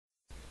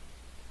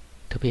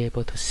to be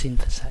able to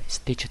synthesize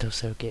digital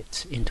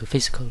circuits into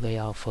physical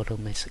layout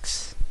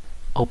photometrics.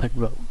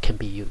 OpenROAD can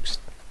be used.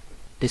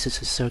 This is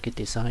a circuit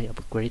design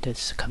of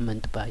greatest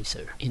common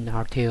divisor in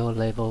RTL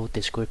level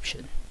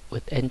description,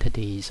 with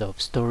entities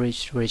of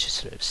storage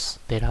registers,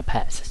 data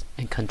paths,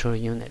 and control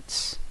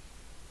units.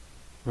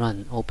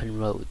 Run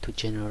OpenROAD to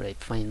generate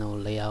final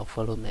layout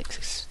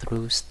photometrics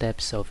through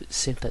steps of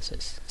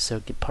synthesis,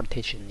 circuit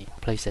partitioning,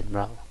 place and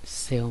route,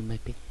 cell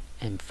mapping,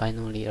 and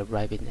finally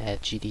arriving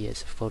at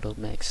GDS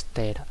photometrics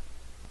data.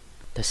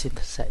 The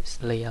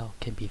synthesized layout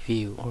can be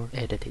viewed or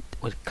edited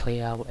with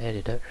Layout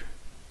Editor.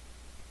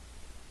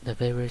 The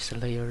various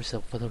layers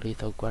of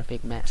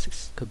photolithographic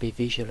masks could be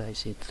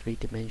visualized in 3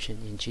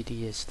 dimensions in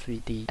GDS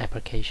 3D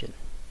application.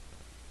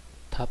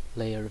 Top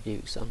layer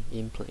views on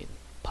in-plane,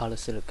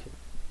 polysilicon,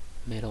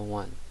 metal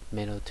 1,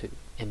 metal 2,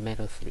 and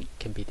metal 3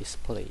 can be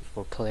displayed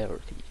for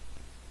clarity.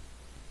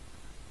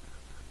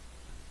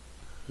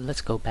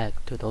 Let's go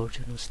back to the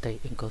original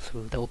state and go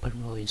through the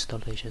OpenROAD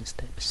installation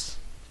steps.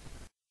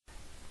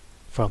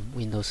 From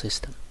Windows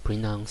System,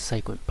 bring on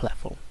SiteGround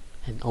platform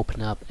and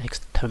open up X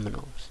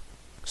terminals.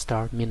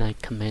 Start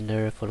Midnight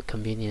Commander for the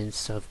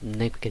convenience of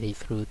navigating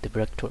through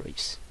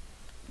directories.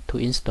 To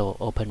install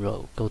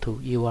OpenROAD, go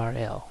to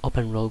URL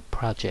OpenROAD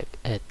project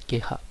at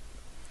GitHub.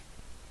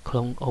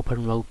 Clone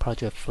OpenROAD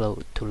project flow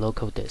to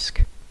local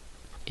disk.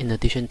 In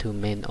addition to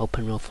main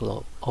OpenROAD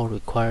flow, all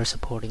required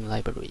supporting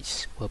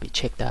libraries will be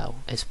checked out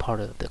as part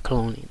of the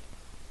cloning.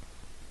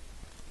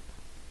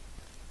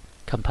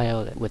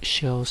 Compile it with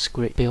shell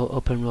script build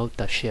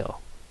OpenROAD.shell.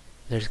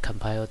 There's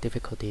compile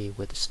difficulty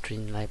with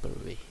string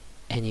library,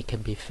 and it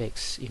can be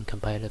fixed in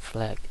compiler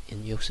flag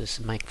in user's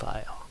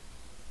makefile.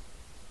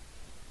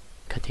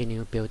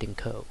 Continue building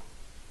code.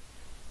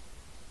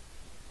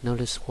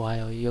 Notice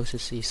while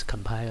uses is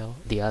compiled,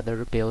 the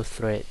other build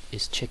thread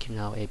is checking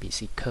out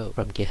ABC code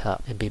from GitHub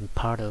and being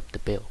part of the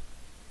build.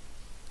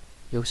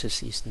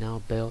 Uses is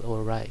now built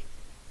alright.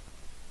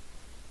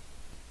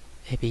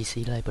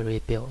 ABC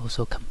library build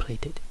also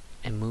completed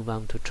and move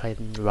on to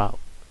trend route.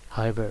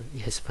 However,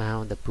 it has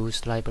found the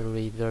Boost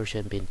library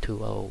version being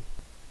too old.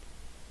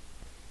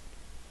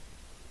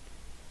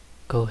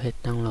 Go ahead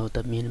download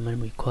the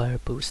minimum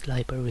required Boost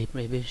library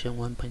revision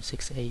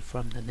 1.68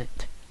 from the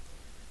net.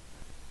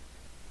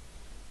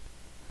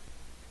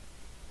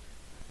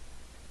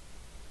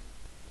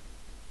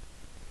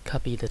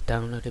 Copy the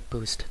downloaded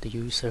Boost to the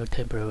user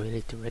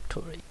temporary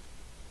directory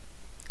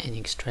and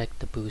extract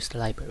the Boost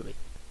library.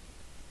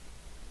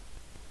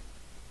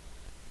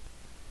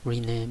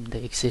 Rename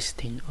the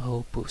existing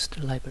old Boost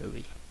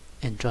library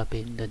and drop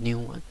in the new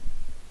one.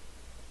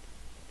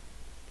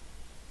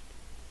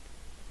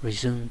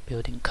 Resume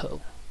building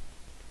code.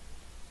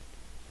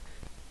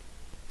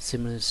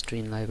 Similar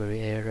string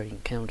library error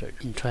encountered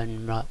in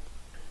trend route.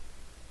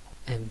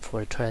 And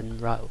for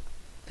trend route,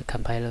 the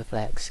compiler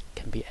flags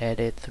can be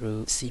added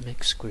through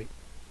CMake script.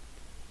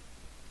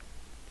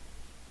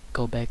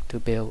 Go back to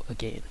build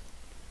again.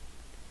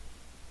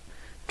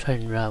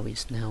 Trend route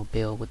is now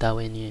built without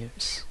any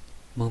errors.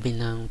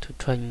 Moving on to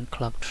trend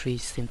clock tree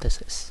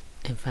synthesis,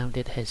 and found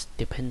it has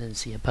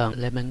dependency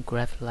upon lemon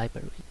graph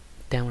library.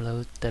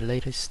 Download the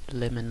latest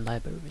lemon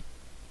library.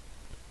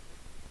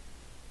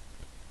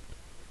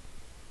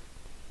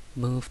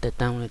 Move the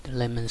downloaded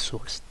lemon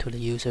source to the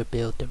user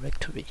build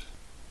directory.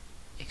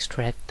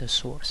 Extract the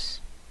source.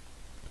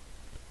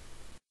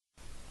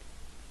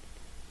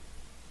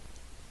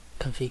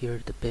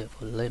 Configure the build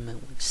for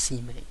lemon with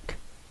CMake.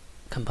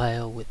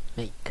 Compile with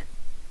make.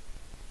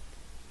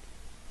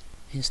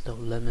 Install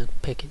lemon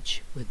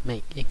package with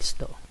make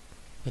install.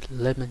 With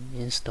lemon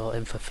install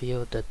and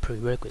fulfill the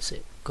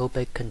prerequisite, go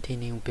back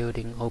continue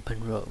building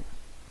OpenROAD.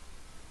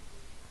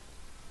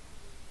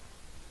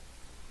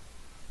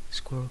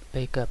 Scroll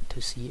back up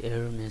to see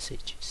error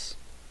messages.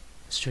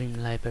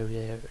 String library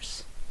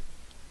errors.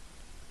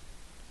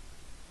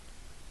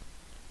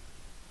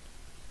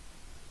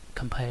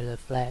 Compiler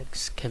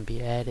flags can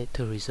be added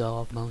to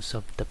resolve most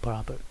of the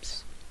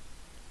problems.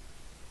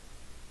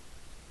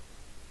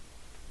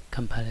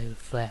 Compiler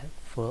flag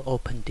for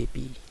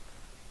OpenDB.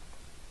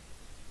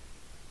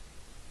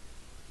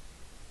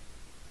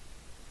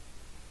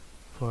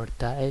 For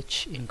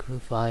 .h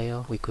include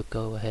file, we could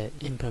go ahead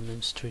and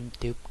implement string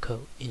dupe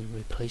code in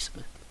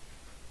replacement.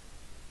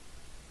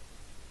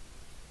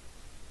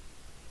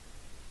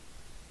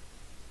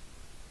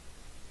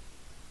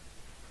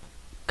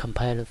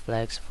 Compiler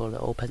flags for the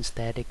open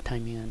static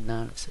timing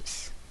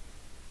analysis.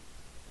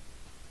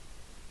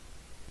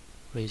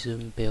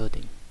 Resume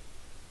building.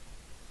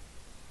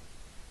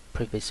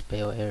 Previous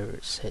build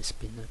errors has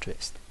been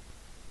addressed.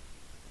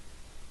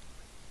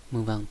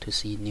 Move on to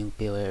see new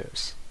build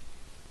errors.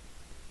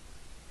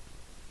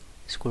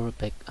 Scroll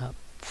back up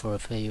for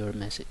failure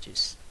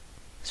messages.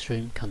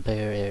 Stream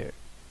compare error.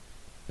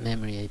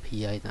 Memory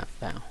API not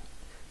found.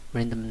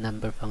 Random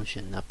number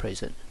function not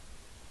present.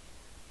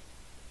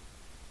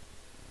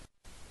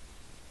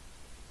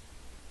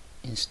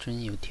 In string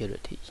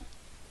utility,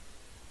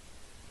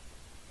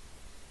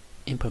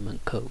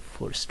 implement code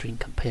for string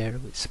compare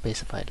with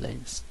specified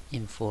length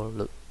in for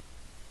loop.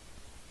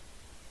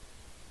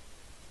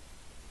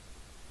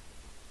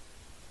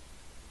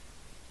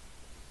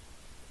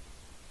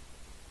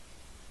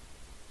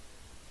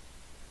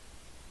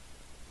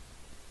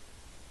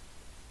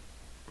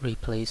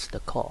 Replace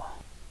the call.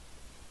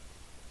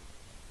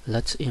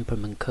 Let's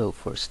implement code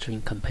for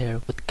string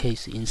compare with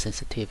case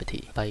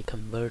insensitivity by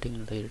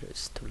converting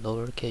letters to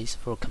lowercase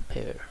for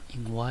compare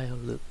in while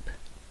loop.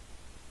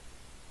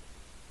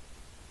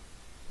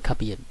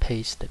 Copy and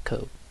paste the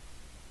code.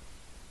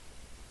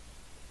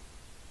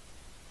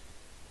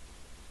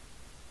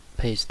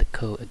 Paste the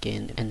code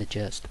again and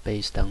adjust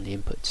based on the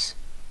inputs.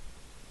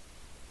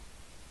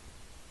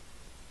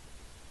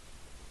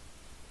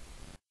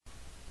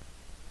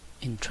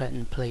 In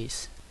threaten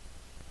place,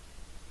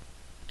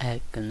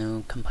 add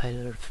GNU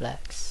compiler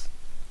flags.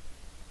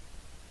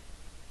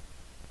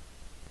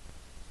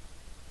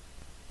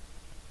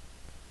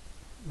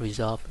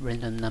 Resolve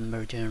random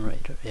number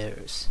generator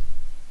errors.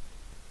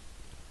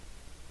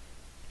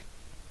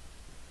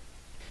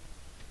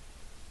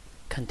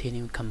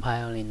 Continue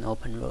compiling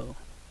OpenROAD.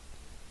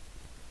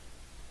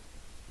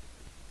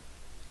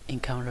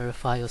 Encounter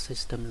file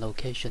system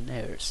location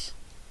errors.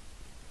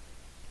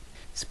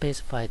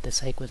 Specify the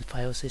sequence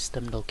file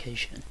system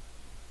location.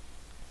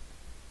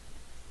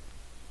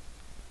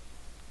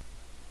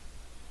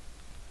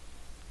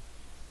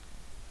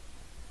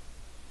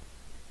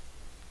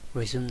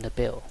 Resume the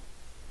build.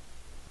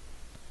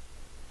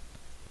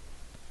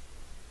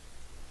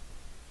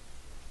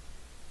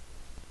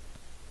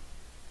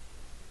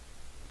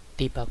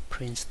 Debug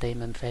print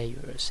statement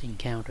failures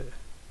encountered.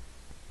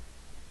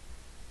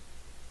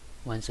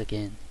 Once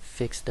again,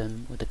 fix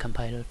them with the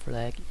compiler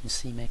flag in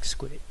CMake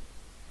script.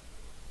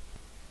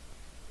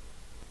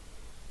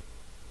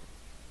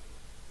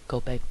 Go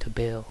back to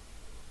build.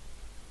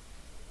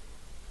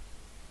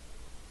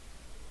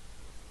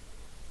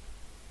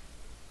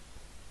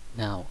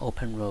 Now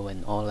OpenROAD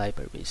and all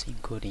libraries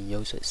including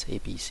uses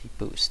ABC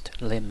Boost,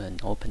 Lemon,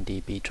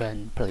 OpenDB,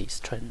 Threaten Place,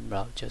 Threaten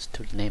Route, just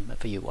to name a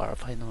few, are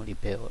finally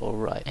built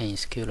alright, and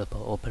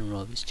executable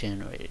OpenROAD is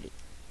generated.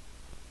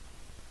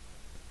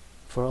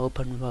 For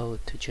OpenROAD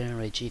to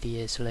generate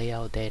GDS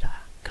layout data,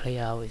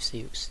 Clayout is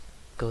used.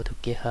 Go to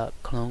GitHub,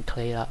 clone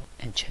Clayout,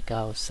 and check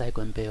out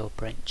Segment Build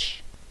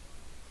branch.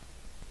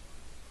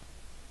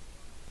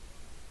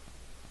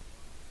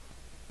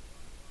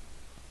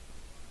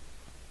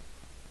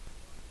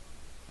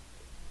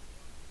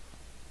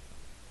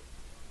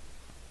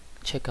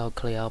 Check out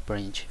Clayout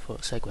branch for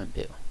segment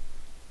build.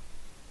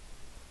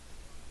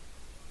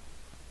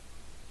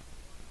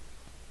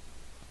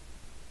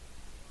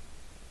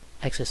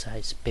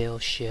 Exercise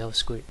build shell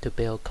script to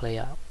build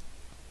Clayout.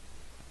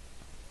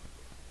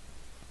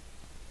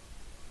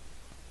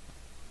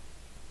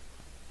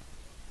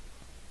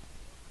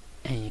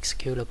 An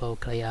executable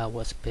Clayout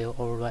was built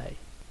already.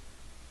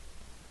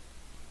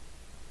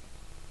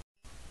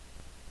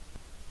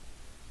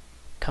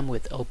 Come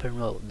with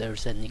OpenROAD,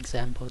 there's an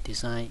example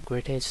design,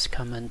 greatest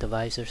common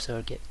divisor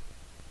circuit.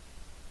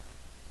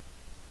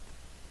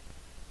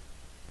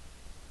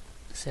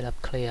 Set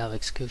up Clayout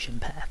execution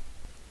path,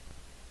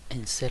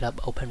 and set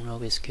up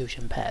OpenROAD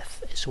execution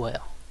path as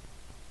well.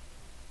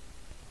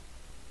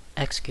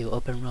 Execute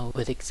OpenROAD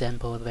with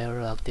example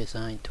Verilog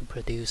design to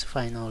produce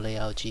final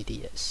layout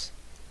GDS.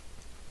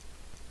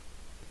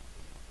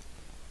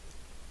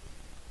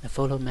 The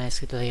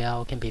photomask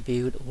layout can be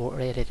viewed or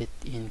edited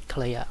in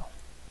Clayout.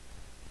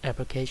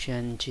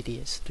 Application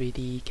GDS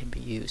 3D can be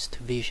used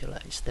to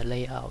visualize the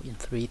layout in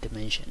 3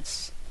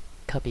 dimensions.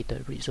 Copy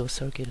the result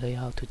circuit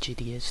layout to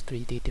GDS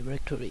 3D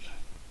directory.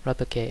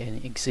 Replicate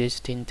an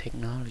existing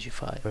technology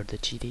file for the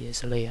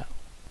GDS layout.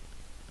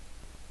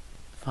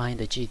 Find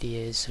the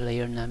GDS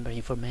layer number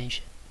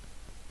information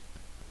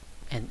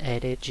and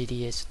edit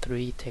GDS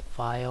 3 text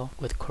file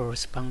with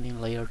corresponding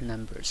layer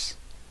numbers.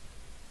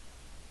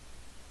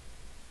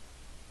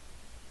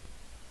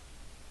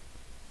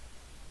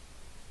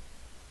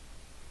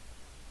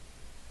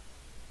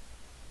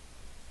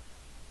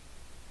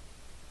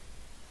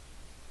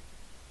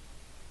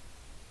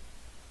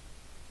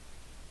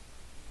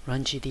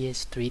 Run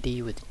GDS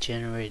 3D with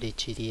generated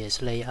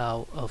GDS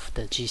layout of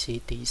the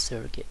GCD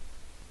circuit.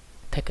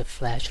 Take a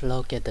flash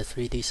look at the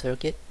 3D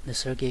circuit. The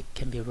circuit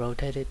can be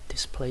rotated,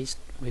 displaced,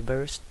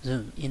 reversed,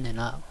 zoomed in and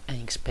out,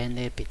 and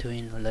expanded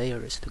between the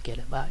layers to get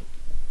a vibe.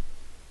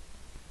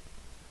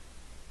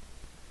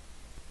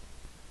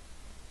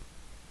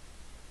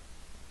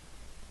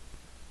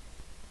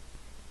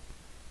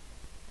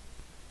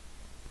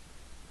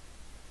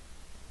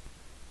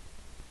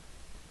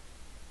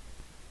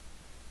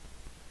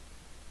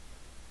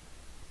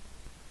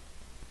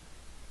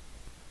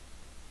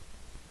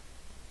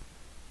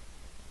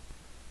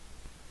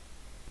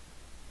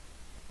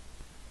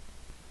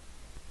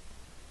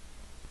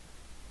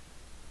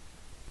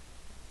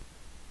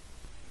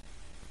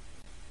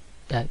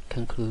 That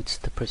concludes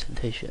the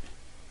presentation.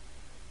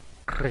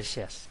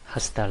 Gracias.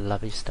 Hasta la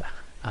vista.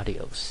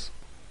 Adios.